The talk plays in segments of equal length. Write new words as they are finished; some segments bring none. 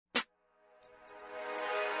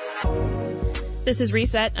This is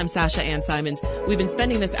Reset. I'm Sasha Ann Simons. We've been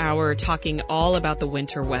spending this hour talking all about the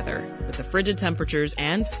winter weather. With the frigid temperatures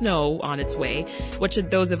and snow on its way, what should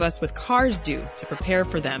those of us with cars do to prepare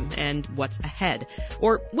for them and what's ahead?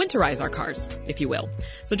 Or winterize our cars, if you will.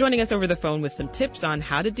 So joining us over the phone with some tips on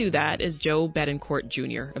how to do that is Joe Betancourt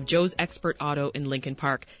Jr. of Joe's Expert Auto in Lincoln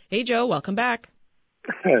Park. Hey, Joe, welcome back.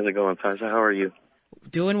 How's it going, Sasha? How are you?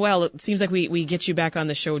 Doing well. It seems like we get you back on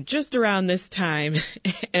the show just around this time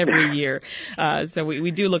every year. So we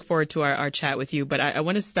do look forward to our chat with you. But I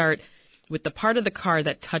want to start with the part of the car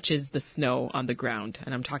that touches the snow on the ground.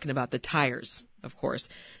 And I'm talking about the tires, of course.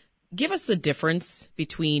 Give us the difference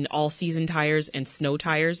between all-season tires and snow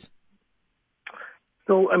tires.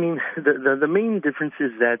 So, I mean, the main difference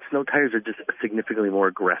is that snow tires are just significantly more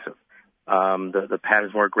aggressive. The pad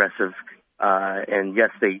is more aggressive. And yes,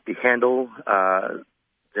 they handle,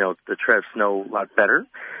 the tread of snow a lot better.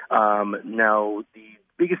 Now, the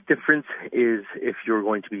biggest difference is if you're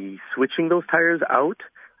going to be switching those tires out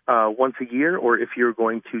once a year, or if you're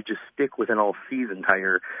going to just stick with an all-season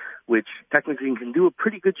tire, which technically can do a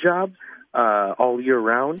pretty good job all year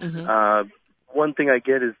round. Mm-hmm. One thing I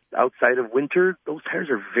get is outside of winter, those tires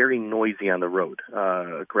are very noisy on the road,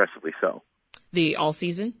 aggressively so. The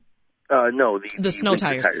all-season? No, the snow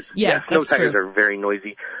tires. Yeah, snow tires true. are very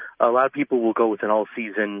noisy. A lot of people will go with an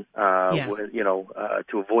all-season, to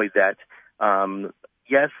avoid that.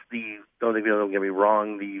 Yes, don't get me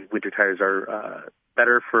wrong, the winter tires are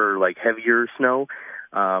better for like heavier snow,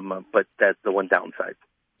 but that's the one downside.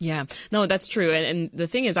 Yeah, no, that's true. And the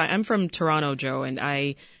thing is, I'm from Toronto, Joe, and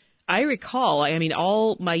I recall, I mean,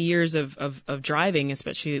 all my years of driving,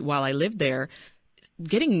 especially while I lived there,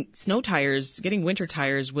 getting winter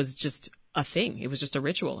tires was just a thing. It was just a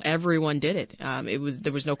ritual. Everyone did it.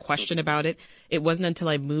 There was no question about it. It wasn't until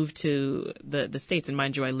I moved to the States, and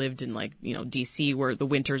mind you, I lived in DC, where the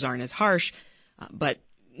winters aren't as harsh, but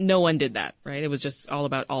no one did that, right? It was just all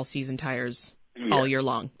about all season tires all year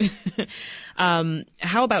long.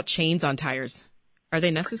 How about chains on tires? Are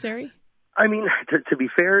they necessary? I mean, to be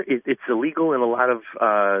fair, it's illegal in a lot of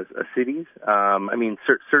cities. I mean,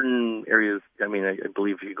 certain areas. I mean, I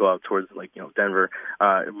believe if you go out towards Denver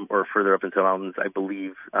or further up into the mountains, I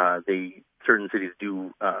believe certain cities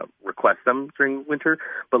do request them during winter.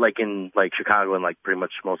 But in Chicago and pretty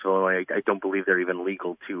much most of Illinois, I don't believe they're even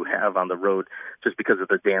legal to have on the road just because of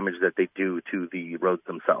the damage that they do to the roads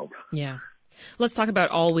themselves. Yeah. Let's talk about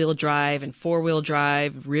all-wheel drive and four-wheel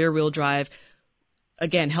drive, rear-wheel drive.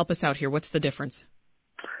 Again, help us out here. What's the difference?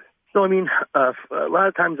 So, I mean, a lot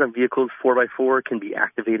of times on vehicles, 4x4 can be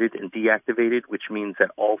activated and deactivated, which means that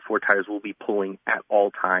all four tires will be pulling at all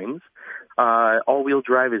times. All-wheel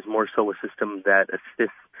drive is more so a system that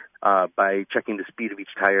assists by checking the speed of each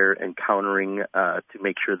tire and countering to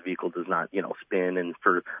make sure the vehicle does not, spin and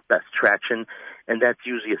for best traction. And that's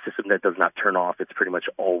usually a system that does not turn off. It's pretty much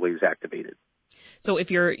always activated. So if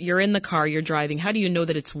you're in the car, you're driving, how do you know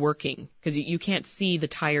that it's working? Because you can't see the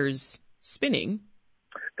tires spinning.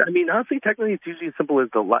 I mean, honestly, technically, it's usually as simple as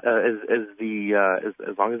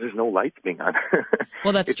as long as there's no lights being on.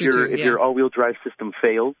 Well, that's true too. If your all-wheel drive system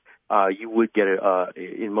fails, you would get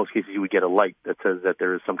in most cases, you would get a light that says that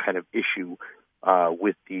there is some kind of issue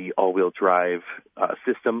with the all-wheel drive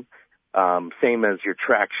system. Same as your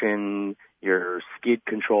traction, your skid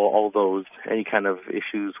control, all those, any kind of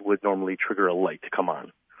issues would normally trigger a light to come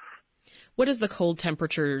on. What does the cold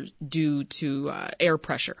temperature do to air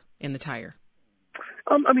pressure in the tire?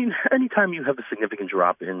 I mean, anytime you have a significant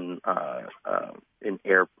drop in air in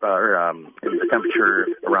the temperature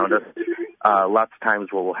around us, lots of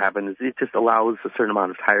times what will happen is it just allows a certain amount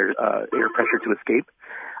of air pressure to escape.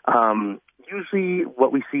 Usually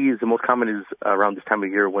what we see is the most common is around this time of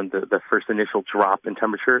year when the first initial drop in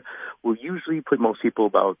temperature will usually put most people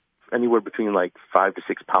about anywhere between 5 to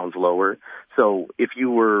 6 pounds lower. So if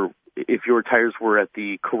your tires were at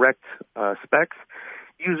the correct specs,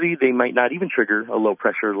 usually they might not even trigger a low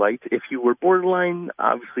pressure light. If you were borderline,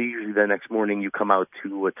 obviously usually the next morning you come out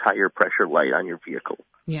to a tire pressure light on your vehicle.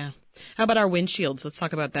 Yeah. How about our windshields? Let's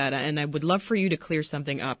talk about that. And I would love for you to clear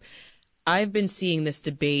something up. I've been seeing this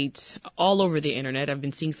debate all over the internet. I've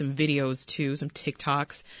been seeing some videos too, some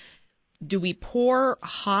TikToks. Do we pour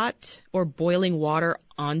hot or boiling water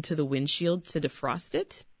onto the windshield to defrost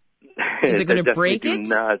it? Is it going to break it?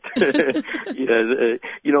 Not. We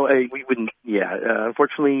wouldn't. Yeah,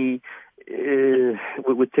 unfortunately,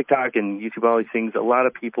 with TikTok and YouTube, all these things, a lot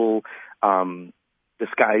of people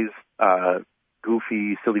disguise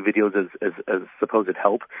goofy, silly videos as supposed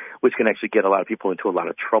help, which can actually get a lot of people into a lot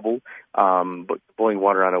of trouble. But boiling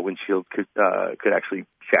water on a windshield could actually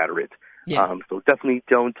shatter it. Yeah. So definitely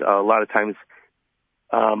don't. A lot of times,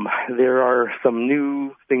 There are some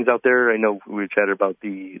new things out there. I know we chatted about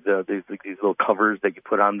these little covers that you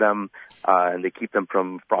put on them, and they keep them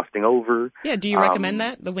from frosting over. Yeah, do you recommend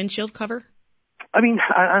that, the windshield cover? I mean,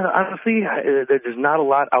 honestly, there's not a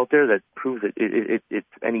lot out there that proves it's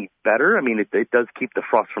any better. I mean, it does keep the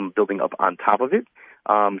frost from building up on top of it.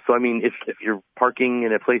 So, I mean, if you're parking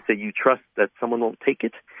in a place that you trust that someone won't take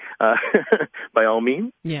it, by all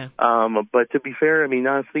means. Yeah. But to be fair, I mean,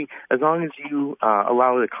 honestly, as long as you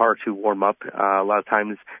allow the car to warm up, a lot of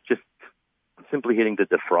times just simply hitting the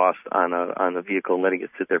defrost on a vehicle and letting it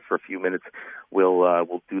sit there for a few minutes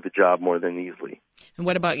will do the job more than easily. And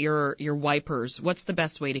what about your wipers? What's the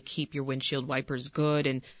best way to keep your windshield wipers good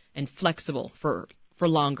and flexible for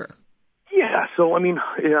longer? Yeah, so I mean,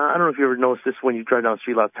 I don't know if you ever noticed this when you drive down the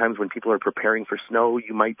street. A lot of times when people are preparing for snow,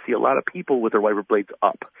 you might see a lot of people with their wiper blades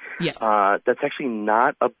up. Yes. That's actually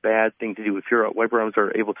not a bad thing to do. If your wiper arms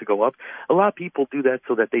are able to go up, a lot of people do that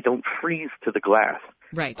so that they don't freeze to the glass.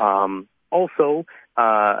 Right. Also,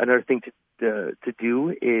 another thing to do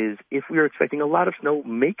is if we are expecting a lot of snow,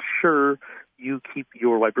 make sure you keep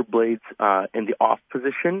your wiper blades in the off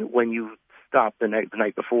position when you stop the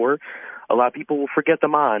night before. A lot of people will forget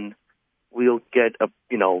them on. We'll get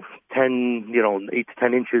 8 to 10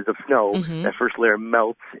 inches of snow. Mm-hmm. That first layer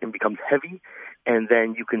melts and becomes heavy, and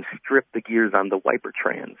then you can strip the gears on the wiper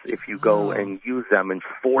trans if you go and use them and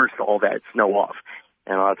force all that snow off.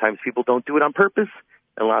 And a lot of times people don't do it on purpose,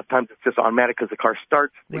 and a lot of times it's just automatic because the car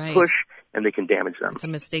starts, they push, and they can damage them. It's a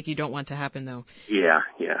mistake you don't want to happen, though. Yeah.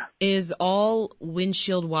 Is all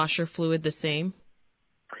windshield washer fluid the same?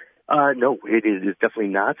 No, it is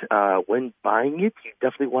definitely not. When buying it, you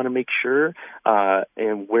definitely want to make sure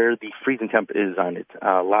and where the freezing temp is on it.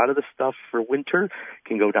 A lot of the stuff for winter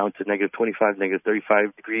can go down to negative 25, negative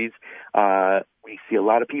 35 degrees. We see a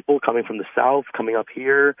lot of people coming from the south, coming up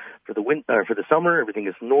here for the summer. Everything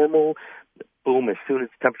is normal. Boom! As soon as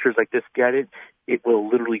temperatures like this get it will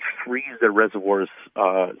literally freeze the reservoirs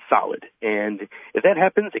solid. And if that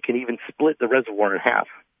happens, it can even split the reservoir in half.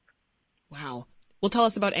 Wow. Well, tell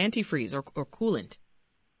us about antifreeze or coolant.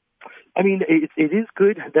 I mean, it is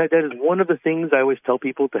good. That is one of the things I always tell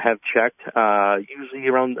people to have checked.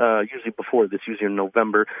 Usually before this, usually in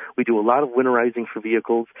November, we do a lot of winterizing for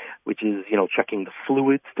vehicles, which is checking the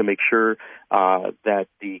fluids to make sure that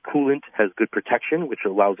the coolant has good protection, which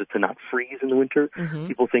allows it to not freeze in the winter. Mm-hmm.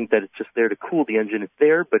 People think that it's just there to cool the engine. It's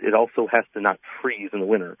there, but it also has to not freeze in the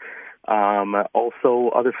winter. Also,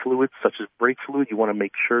 other fluids such as brake fluid, you want to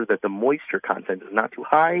make sure that the moisture content is not too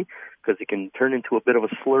high because it can turn into a bit of a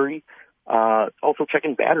slurry. Also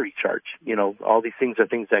checking battery charge. All these things are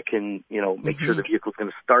things that can, make sure the vehicle's going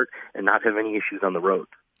to start and not have any issues on the road.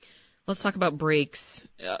 Let's talk about brakes.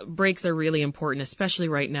 Brakes are really important, especially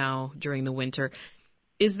right now during the winter.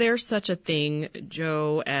 Is there such a thing,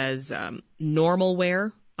 Joe, as normal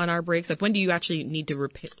wear on our brakes? Like, when do you actually need to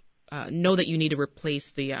know that you need to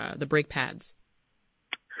replace the brake pads?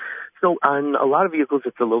 So on a lot of vehicles,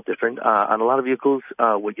 it's a little different. On a lot of vehicles,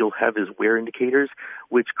 what you'll have is wear indicators,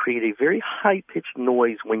 which create a very high-pitched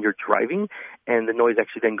noise when you're driving, and the noise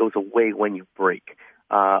actually then goes away when you brake.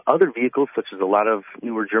 Other vehicles, such as a lot of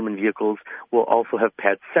newer German vehicles, will also have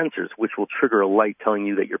pad sensors, which will trigger a light telling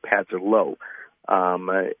you that your pads are low.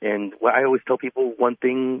 And what I always tell people, one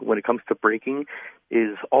thing when it comes to braking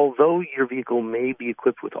is although your vehicle may be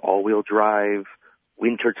equipped with all-wheel drive,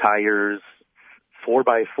 winter tires,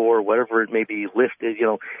 4x4, whatever it may be, lifted,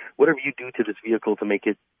 whatever you do to this vehicle to make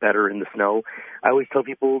it better in the snow, I always tell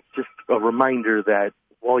people just a reminder that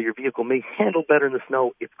while your vehicle may handle better in the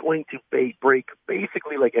snow, it's going to brake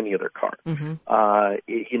basically like any other car.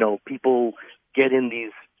 Mm-hmm. People get in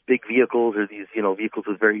these big vehicles or these, vehicles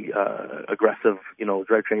with very aggressive,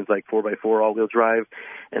 drivetrains like 4x4 all-wheel drive,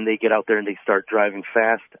 and they get out there and they start driving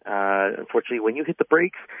fast. Unfortunately, when you hit the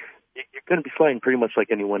brakes, you're going to be sliding pretty much like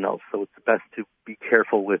anyone else. So it's best to be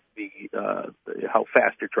careful with how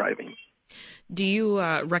fast you're driving. Do you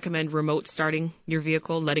recommend remote starting your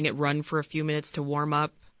vehicle, letting it run for a few minutes to warm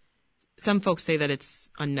up? Some folks say that it's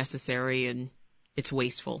unnecessary and it's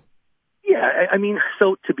wasteful. Yeah, I mean,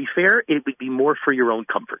 so to be fair, it would be more for your own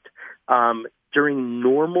comfort. During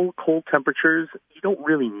normal cold temperatures, you don't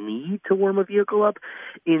really need to warm a vehicle up.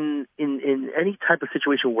 In any type of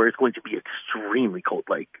situation where it's going to be extremely cold,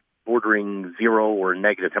 like bordering 0 or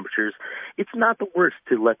negative temperatures, it's not the worst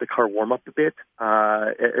to let the car warm up a bit.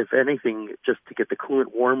 If anything, just to get the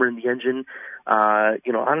coolant warmer in the engine.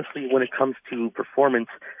 Honestly, when it comes to performance,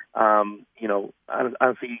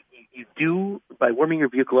 honestly, you do, by warming your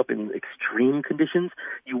vehicle up in extreme conditions,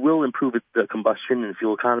 you will improve the combustion and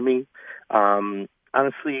fuel economy.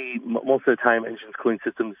 honestly, most of the time, engines cooling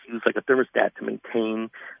systems use like a thermostat to maintain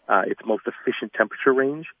its most efficient temperature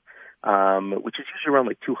range, which is usually around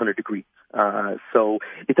like 200 degrees. So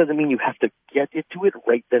it doesn't mean you have to get it to it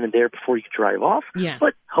right then and there before you drive off,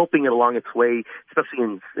 but helping it along its way, especially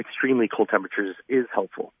in extremely cold temperatures, is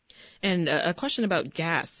helpful. And a question about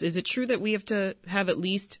gas. Is it true that we have to have at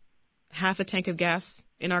least half a tank of gas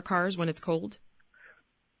in our cars when it's cold?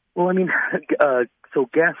 Well, I mean, so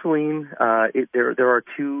gasoline, there are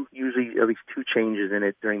usually at least two changes in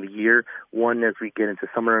it during the year. One as we get into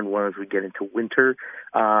summer and one as we get into winter.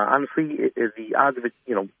 Honestly, the odds of it,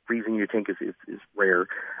 freezing your tank is rare.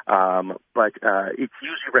 But it's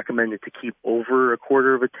usually recommended to keep over a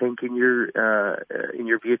quarter of a tank in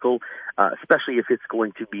your vehicle, especially if it's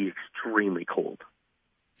going to be extremely cold.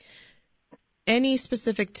 Any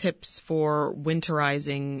specific tips for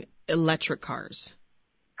winterizing electric cars?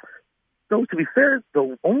 So to be fair,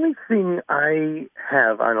 the only thing I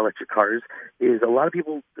have on electric cars is a lot of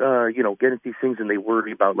people, get into these things and they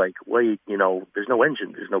worry about like, wait, there's no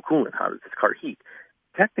engine, there's no coolant. How does this car heat?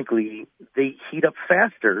 Technically, they heat up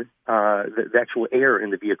faster. The actual air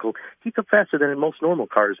in the vehicle heats up faster than in most normal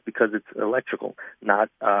cars because it's electrical, not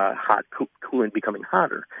hot coolant becoming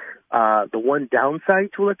hotter. The one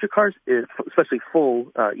downside to electric cars is, especially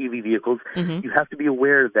full EV vehicles, you have to be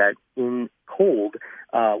aware that in cold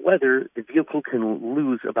weather, the vehicle can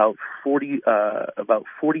lose about 40%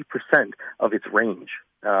 of its range,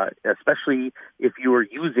 especially if you are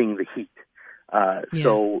using the heat.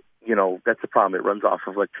 So, that's the problem. It runs off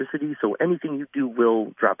of electricity, so anything you do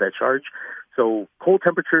will drop that charge. So cold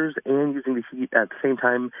temperatures and using the heat at the same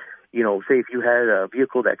time, say if you had a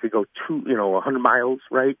vehicle that could go 100 miles,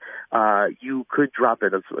 right, you could drop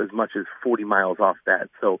it as much as 40 miles off that.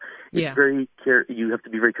 So it's you have to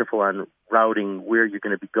be very careful on routing where you're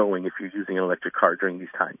going to be going if you're using an electric car during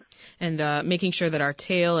these times. And making sure that our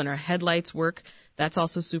tail and our headlights work, that's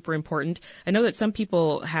also super important. I know that some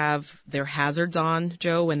people have their hazards on,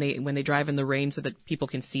 Joe, when they drive in the rain so that people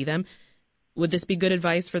can see them. Would this be good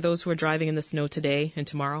advice for those who are driving in the snow today and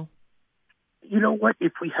tomorrow? You know what?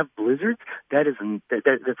 If we have blizzards, that's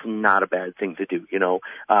not a bad thing to do.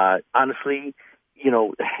 Honestly,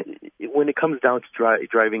 when it comes down to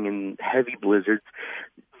driving in heavy blizzards,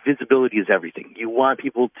 visibility is everything. You want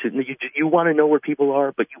people you want to know where people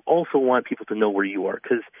are, but you also want people to know where you are.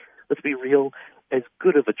 Because let's be real, as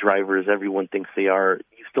good of a driver as everyone thinks they are,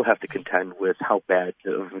 you still have to contend with how bad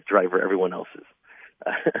of a driver everyone else is.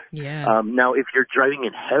 Now, if you're driving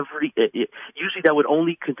in heavy, usually that would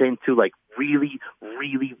only contain to like really,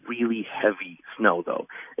 really, really heavy snow, though.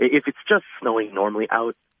 If it's just snowing normally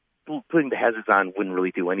out, putting the hazards on wouldn't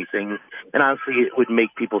really do anything. And honestly, it would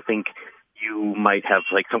make people think you might have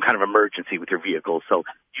like some kind of emergency with your vehicle. So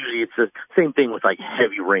usually it's the same thing with like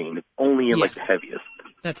heavy rain, only in like the heaviest.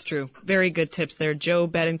 That's true. Very good tips there. Joe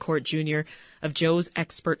Betancourt Jr. of Joe's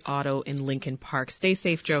Expert Auto in Lincoln Park. Stay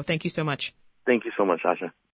safe, Joe. Thank you so much. Thank you so much, Sasha.